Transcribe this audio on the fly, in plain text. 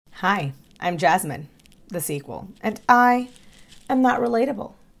Hi, I'm Jasmine, the sequel, and I am not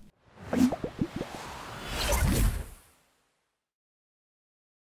relatable.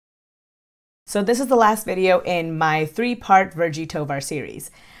 So this is the last video in my 3-part Virgie Tovar series.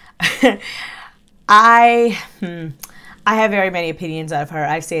 I have very many opinions of her.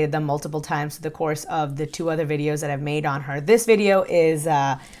 I've stated them multiple times through the course of the 2 other videos that I've made on her. This video is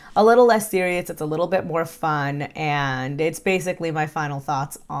a little less serious, it's a little bit more fun, and it's basically my final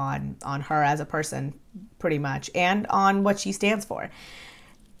thoughts on her as a person, pretty much, and on what she stands for.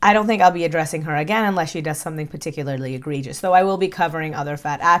 I don't think I'll be addressing her again unless she does something particularly egregious, though I will be covering other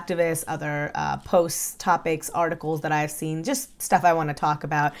fat activists, other posts, topics, articles that I've seen, just stuff I want to talk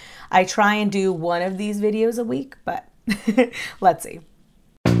about. I try and do one of these videos a week, but let's see.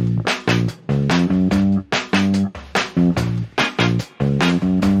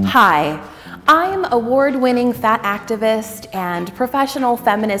 Hi, I'm award-winning fat activist and professional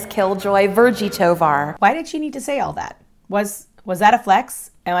feminist killjoy Virgie Tovar. Why did she need to say all that? Was that a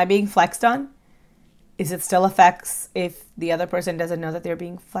flex? Am I being flexed on? Is it still a flex if the other person doesn't know that they're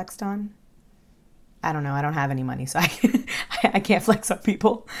being flexed on? I don't know. I don't have any money, so I can't flex on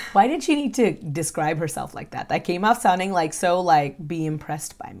people. Why did she need to describe herself like that? That came off sounding like be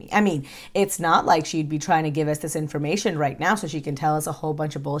impressed by me. I mean, it's not like she'd be trying to give us this information right now so she can tell us a whole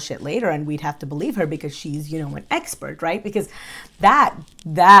bunch of bullshit later and we'd have to believe her because she's, you know, an expert, right? Because that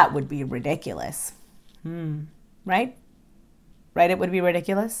would be ridiculous. Right? Right, it would be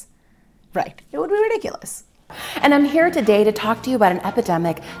ridiculous? Right, it would be ridiculous. And I'm here today to talk to you about an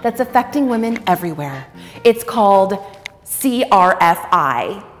epidemic that's affecting women everywhere. It's called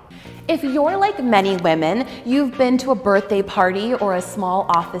CRFI. If you're like many women, you've been to a birthday party or a small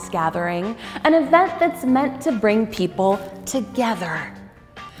office gathering, an event that's meant to bring people together.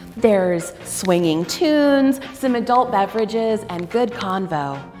 There's swinging tunes, some adult beverages, and good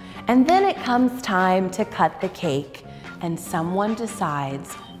convo. And then it comes time to cut the cake, and someone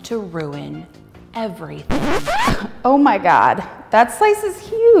decides to ruin everything. Oh my God, that slice is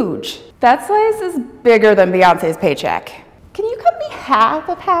huge. That slice is bigger than Beyonce's paycheck. Can you cut me half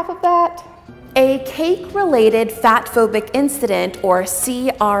of that? A cake-related fat-phobic incident, or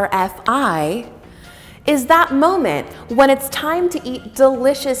CRFI, is that moment when it's time to eat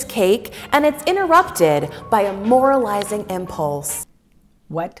delicious cake and it's interrupted by a moralizing impulse.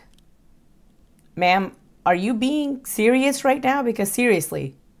 What? Ma'am, are you being serious right now? Because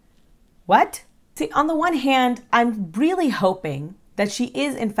seriously, what? See, on the one hand, I'm really hoping that she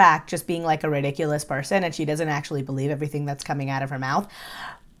is in fact just being like a ridiculous person and she doesn't actually believe everything that's coming out of her mouth.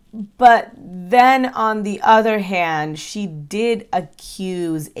 But then on the other hand, she did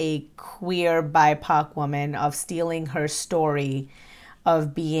accuse a queer BIPOC woman of stealing her story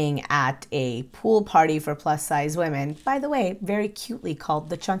of being at a pool party for plus-size women. By the way, very cutely called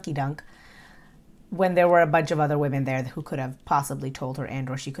the Chunky Dunk, when there were a bunch of other women there who could have possibly told her and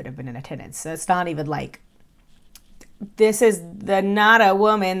or she could have been in attendance. So it's not even like, this is not a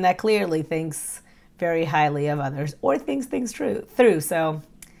woman that clearly thinks very highly of others or thinks things through. So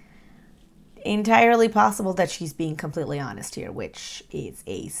entirely possible that she's being completely honest here, which is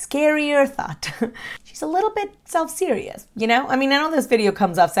a scarier thought. She's a little bit self-serious, you know? I mean, I know this video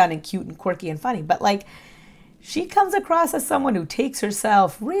comes off sounding cute and quirky and funny, but like, she comes across as someone who takes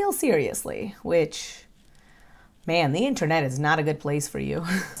herself real seriously, which, man, the internet is not a good place for you.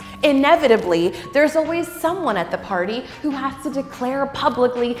 Inevitably, there's always someone at the party who has to declare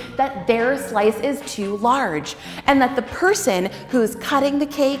publicly that their slice is too large, and that the person who's cutting the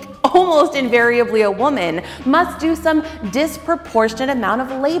cake, almost invariably a woman, must do some disproportionate amount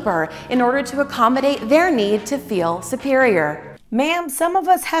of labor in order to accommodate their need to feel superior. Ma'am, some of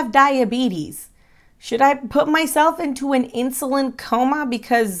us have diabetes. Should I put myself into an insulin coma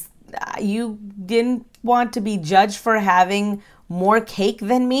because you didn't want to be judged for having more cake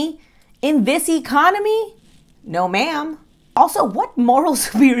than me? In this economy? No, ma'am. Also, what moral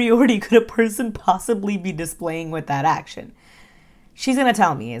superiority could a person possibly be displaying with that action? She's gonna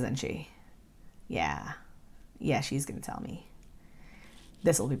tell me, isn't she? Yeah, she's gonna tell me.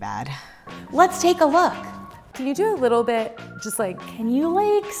 This'll be bad. Let's take a look. Can you do a little bit, just like, can you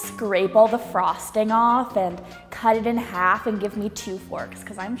like scrape all the frosting off and cut it in half and give me 2 forks,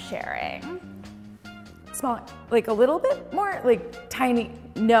 because I'm sharing. Small, like a little bit more, like tiny,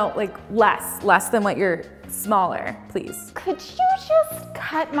 no, like less than what you're smaller, please. Could you just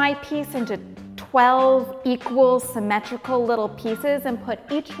cut my piece into 12 equal symmetrical little pieces and put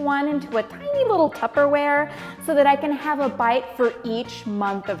each one into a tiny little Tupperware so that I can have a bite for each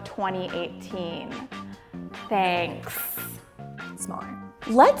month of 2018? Thanks. Smaller.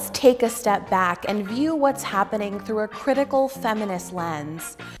 Let's take a step back and view what's happening through a critical feminist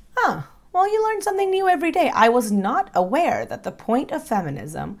lens. Huh. Well, you learn something new every day. I was not aware that the point of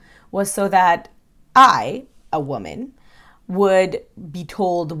feminism was so that I, a woman, would be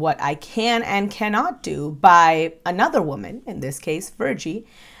told what I can and cannot do by another woman, in this case, Virgie,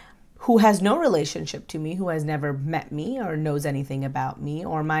 who has no relationship to me, who has never met me or knows anything about me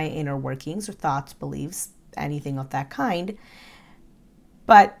or my inner workings or thoughts, beliefs, anything of that kind,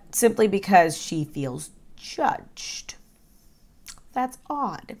 but simply because she feels judged. That's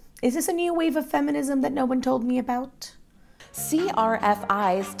odd. Is this a new wave of feminism that no one told me about?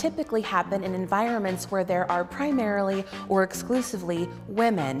 CRFIs typically happen in environments where there are primarily or exclusively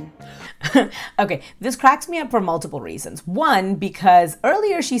women. Okay, this cracks me up for multiple reasons. One, because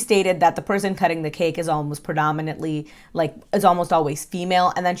earlier she stated that the person cutting the cake is almost predominantly, is almost always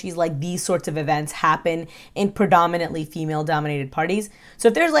female, and then she's like, these sorts of events happen in predominantly female-dominated parties. So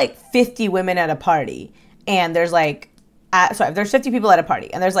if there's 50 women at a party, and there's if there's 50 people at a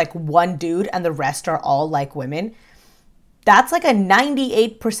party, and there's one dude, and the rest are all women, that's a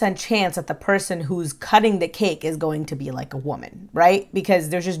 98% chance that the person who's cutting the cake is going to be a woman, right? Because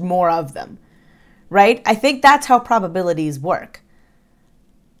there's just more of them, right? I think that's how probabilities work.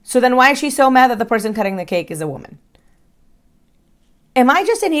 So then why is she so mad that the person cutting the cake is a woman? Am I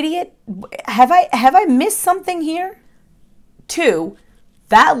just an idiot? Have I missed something here? Two,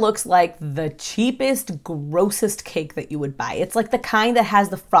 that looks like the cheapest, grossest cake that you would buy. It's the kind that has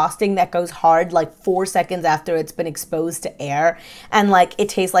the frosting that goes hard 4 seconds after it's been exposed to air. And it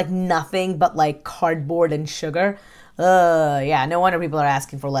tastes like nothing but cardboard and sugar. Yeah, no wonder people are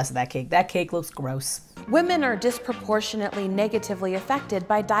asking for less of that cake. That cake looks gross. Women are disproportionately negatively affected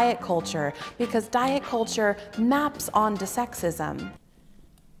by diet culture because diet culture maps onto sexism.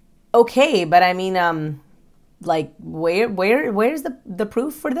 Okay, but I mean, where's the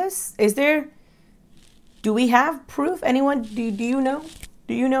proof for this? Do we have proof? Anyone, do you know?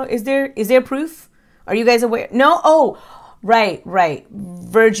 Is there proof? Are you guys aware? No? Oh, right.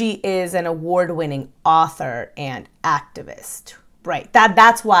 Virgie is an award-winning author and activist. Right.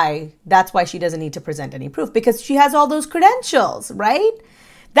 That's why she doesn't need to present any proof, because she has all those credentials, right?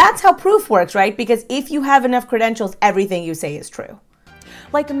 That's how proof works, right? Because if you have enough credentials, everything you say is true.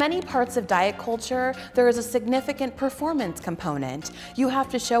 Like many parts of diet culture, there is a significant performance component. You have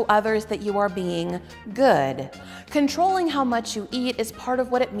to show others that you are being good. Controlling how much you eat is part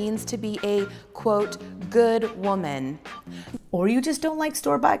of what it means to be a, quote, good woman. Or you just don't like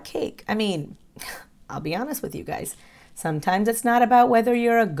store-bought cake. I mean, I'll be honest with you guys. Sometimes it's not about whether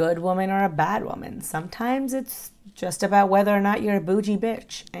you're a good woman or a bad woman. Sometimes it's just about whether or not you're a bougie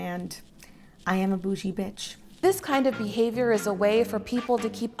bitch. And I am a bougie bitch. This kind of behavior is a way for people to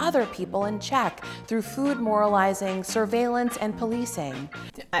keep other people in check through food moralizing, surveillance, and policing.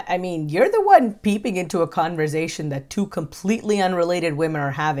 I mean, you're the one peeping into a conversation that two completely unrelated women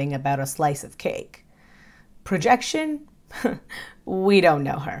are having about a slice of cake. Projection? We don't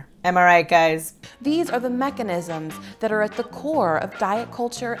know her. Am I right, guys? These are the mechanisms that are at the core of diet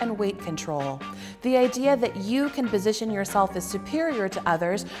culture and weight control. The idea that you can position yourself as superior to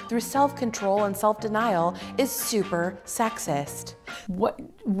others through self-control and self-denial is super sexist.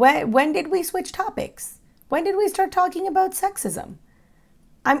 When did we switch topics? When did we start talking about sexism?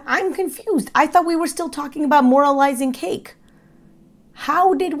 I'm confused. I thought we were still talking about moralizing cake.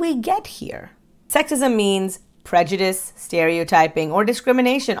 How did we get here? Sexism means prejudice, stereotyping, or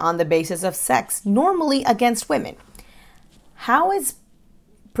discrimination on the basis of sex, normally against women. How is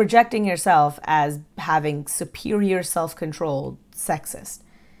projecting yourself as having superior self-control sexist?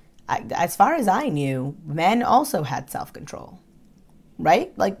 As far as I knew, men also had self-control,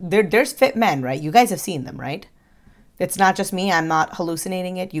 right? There's fit men, right? You guys have seen them, right? It's not just me. I'm not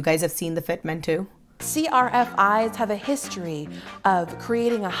hallucinating it. You guys have seen the fit men too? CRFIs have a history of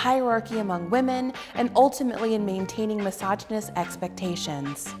creating a hierarchy among women and ultimately in maintaining misogynist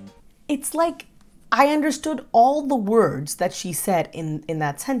expectations. It's like I understood all the words that she said in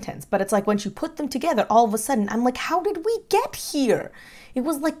that sentence, but it's like when she put them together, all of a sudden, I'm like, how did we get here? It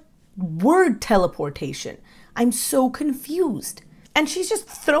was like word teleportation. I'm so confused. And she's just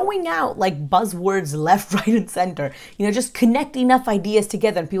throwing out buzzwords left, right, and center. You know, just connect enough ideas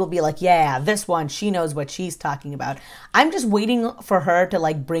together and people be like, yeah, this one, she knows what she's talking about. I'm just waiting for her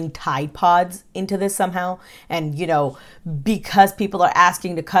to bring Tide Pods into this somehow. And, you know, because people are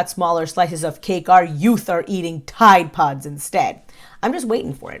asking to cut smaller slices of cake, our youth are eating Tide Pods instead. I'm just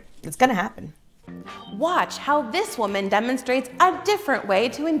waiting for it. It's gonna happen. Watch how this woman demonstrates a different way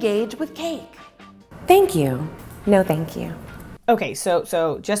to engage with cake. Thank you. No, thank you. Okay,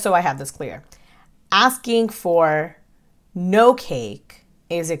 so just so I have this clear, asking for no cake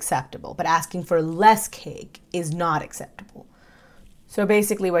is acceptable, but asking for less cake is not acceptable. So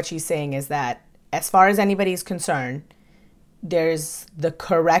basically what she's saying is that as far as anybody's concerned, there's the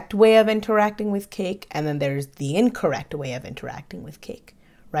correct way of interacting with cake, and then there's the incorrect way of interacting with cake,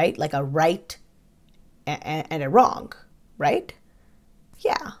 right? Like a right and a wrong, right?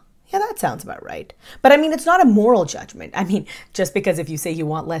 Yeah, that sounds about right. But I mean, it's not a moral judgment. I mean, just because if you say you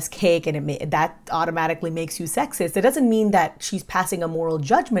want less cake and that automatically makes you sexist, it doesn't mean that she's passing a moral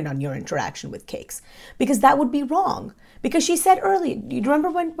judgment on your interaction with cakes, because that would be wrong. Because she said earlier, do you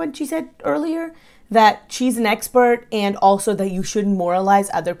remember when she said earlier that she's an expert and also that you shouldn't moralize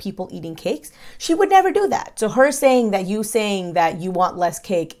other people eating cakes? She would never do that. So her saying that you want less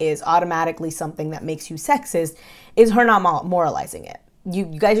cake is automatically something that makes you sexist is her not moralizing it. You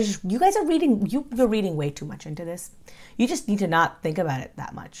guys are reading, you're reading way too much into this. You just need to not think about it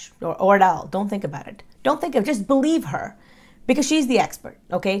that much or at all. Don't think about it. Just believe her, because she's the expert,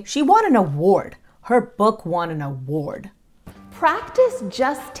 okay? She won an award. Her book won an award. Practice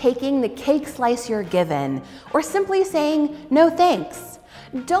just taking the cake slice you're given, or simply saying no thanks.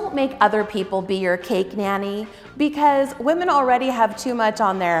 Don't make other people be your cake nanny, because women already have too much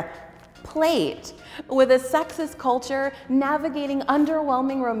on their plate with a sexist culture, navigating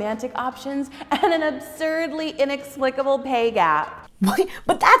underwhelming romantic options, and an absurdly inexplicable pay gap.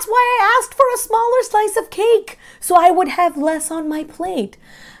 But that's why I asked for a smaller slice of cake, so I would have less on my plate.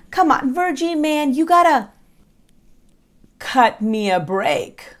 Come on, Virgie, man, you gotta cut me a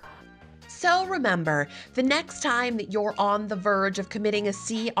break. So remember, the next time that you're on the verge of committing a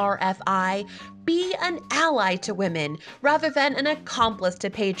CRFI, be an ally to women rather than an accomplice to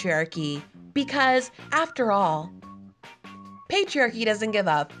patriarchy. Because, after all, patriarchy doesn't give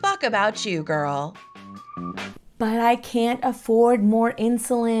a fuck about you, girl. But I can't afford more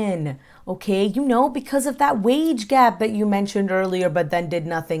insulin, okay? You know, because of that wage gap that you mentioned earlier, but then did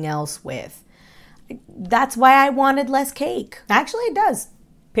nothing else with. That's why I wanted less cake. Actually, it does.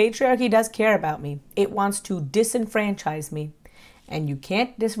 Patriarchy does care about me. It wants to disenfranchise me. And you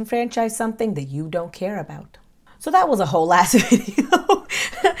can't disenfranchise something that you don't care about. So that was a whole ass video.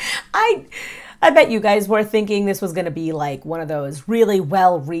 I bet you guys were thinking this was going to be like one of those really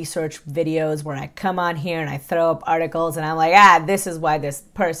well-researched videos where I come on here and I throw up articles and I'm like, this is why this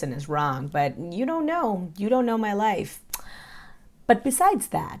person is wrong. But you don't know. You don't know my life. But besides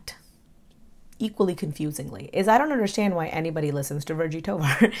that, equally confusingly, is I don't understand why anybody listens to Virgie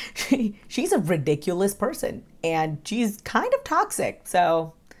Tovar. She's a ridiculous person and she's kind of toxic.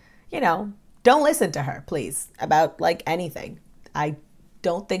 So, you know, don't listen to her, please, about like anything. I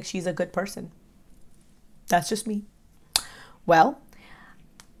don't think she's a good person. That's just me. Well,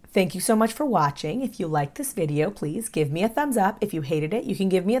 thank you so much for watching. If you liked this video, please give me a thumbs up. If you hated it, you can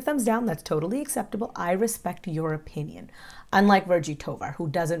give me a thumbs down. That's totally acceptable. I respect your opinion. Unlike Virgie Tovar, who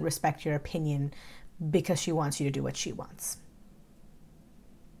doesn't respect your opinion because she wants you to do what she wants.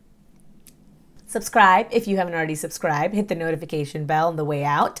 Subscribe if you haven't already subscribed. Hit the notification bell on the way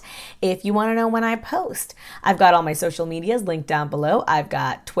out if you want to know when I post. I've got all my social medias linked down below. I've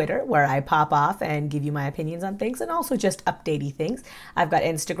got Twitter, where I pop off and give you my opinions on things and also just updatey things. I've got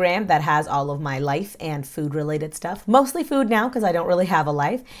Instagram that has all of my life and food related stuff. Mostly food now because I don't really have a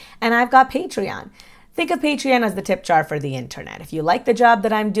life. And I've got Patreon. Think of Patreon as the tip jar for the internet. If you like the job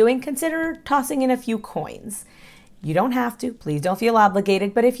that I'm doing, consider tossing in a few coins. You don't have to. Please don't feel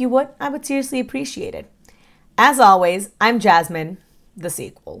obligated, but if you would, I would seriously appreciate it. As always, I'm Jasmine, the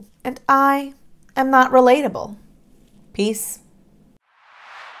sequel, and I am not relatable. Peace.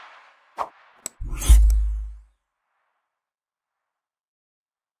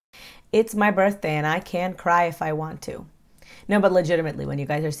 It's my birthday and I can cry if I want to. No, but legitimately, when you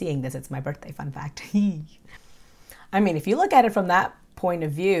guys are seeing this, it's my birthday, fun fact. I mean, if you look at it from that point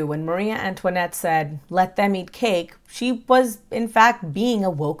of view, when Marie Antoinette said, "Let them eat cake," she was, in fact, being a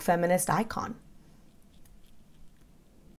woke feminist icon.